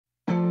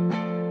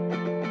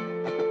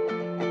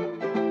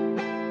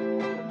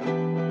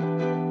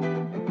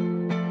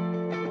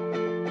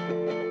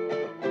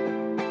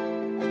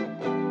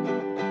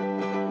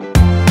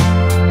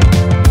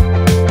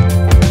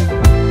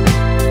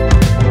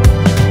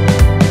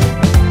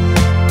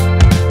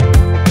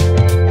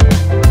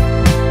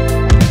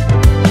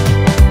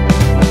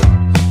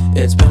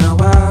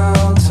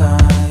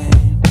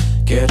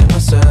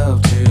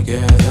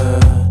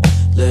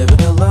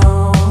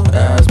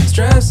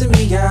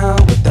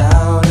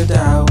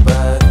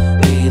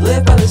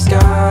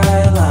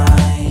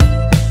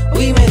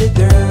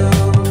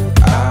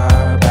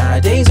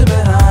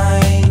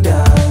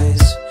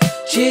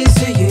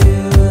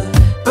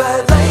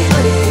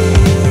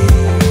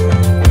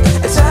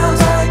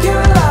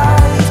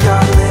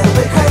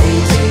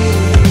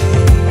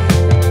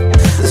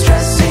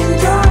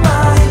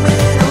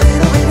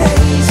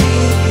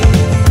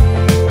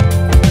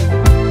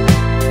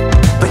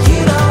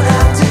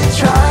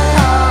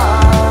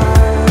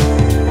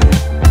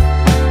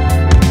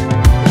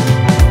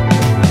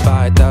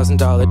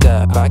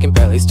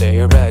belly stay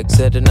erect.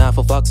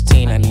 Sildenafil,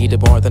 fluoxetine, I need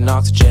it more than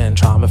oxygen.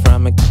 Trauma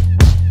from a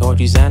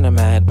orgies and a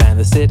madman.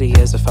 The city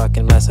is a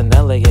fucking mess and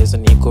LA is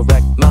an equal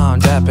wreck. Mom,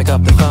 dad, pick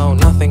up the phone,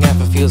 nothing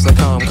ever feels like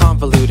home.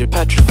 Convoluted,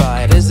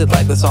 petrified, is it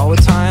like this all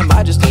the time?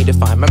 I just need to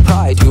find my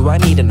pride. Do I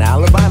need an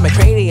alibi? My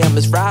cranium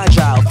is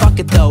fragile. Fuck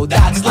it though,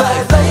 that's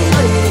life.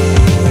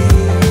 Lately